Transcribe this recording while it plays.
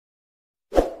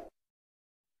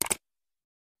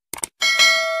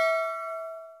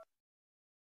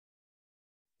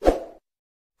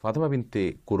ফাতেমা বিনতে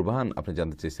কুরবান আপনি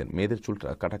জানতে চেয়েছেন মেয়েদের চুল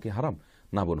কাটা কি হারাম?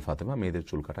 না বোন ফাতেমা, মেয়েদের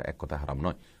চুল কাটা এক কথা হারাম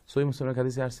নয়। সহিহ মুসলিমের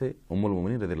হাদিসে আসছে উম্মুল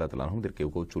মুমিনিন রাদিয়াল্লাহু তাআলা আনহুদের কেউ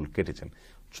কেউ চুল কেটেছেন।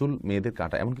 চুল মেয়েদের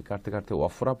কাটা এমনকি কাটতে কাটতে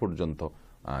ওয়াফরা পর্যন্ত,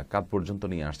 কাঁধ পর্যন্ত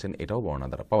নিয়ে আসছেন, এটাও বর্ণনা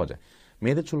দ্বারা পাওয়া যায়।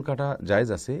 মেয়েদের চুল কাটা জায়েজ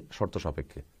আছে শর্ত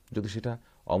সাপেক্ষে, যদি সেটা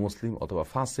অমুসলিম অথবা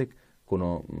ফাসিক কোনো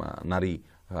নারী,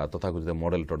 তথাকথিত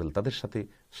মডেল টডেল তাদের সাথে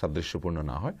সাদৃশ্যপূর্ণ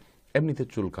না হয়, এমনিতে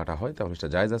চুল কাটা হয় তাহলে সেটা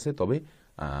জায়েজ আছে। তবে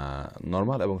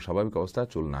নর্মাল এবং স্বাভাবিক অবস্থায়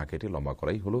চুল না কেটে লম্বা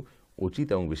করাই হলো উচিত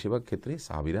এবং বেশিরভাগ ক্ষেত্রে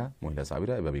সাহাবীরা, মহিলা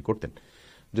সাহাবীরা এভাবেই করতেন।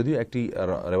 যদিও একটি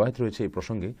রেওয়ায়েত রয়েছে এই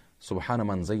প্রসঙ্গে, সুবহানা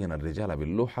মান যায়্যানা আর-রিজালা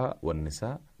বিল-লুহা ওয়ান-নিসা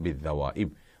বিদ-দাওয়াইব,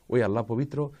 ওই আল্লাহ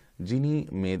পবিত্র যিনি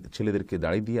ছেলেদেরকে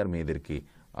দাড়ি দিয়ে আর মেয়েদেরকে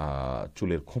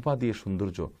চুলের খোঁপা দিয়ে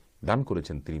সৌন্দর্য দান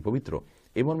করেছেন তিনি পবিত্র।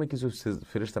 এই মর্মে কিছু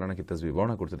ফেরেশতারা নাকি তাসবিহ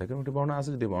বর্ণনা করতে থাকেন। ওটি বর্ণনা আছে,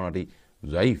 যদি বর্ণনাটি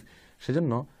যায়ীফ,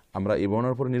 সেজন্য আমরা এই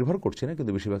বর্ণনার উপর নির্ভর করছি না,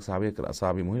 কিন্তু বেশিরভাগ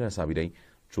সাহাবী মহিলা সাহাবীরাই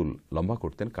চুল লম্বা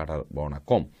করতেন, কাটার বর্ণনা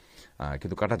কম,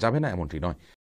 কিন্তু কাটা যাবে না এমনটি নয়।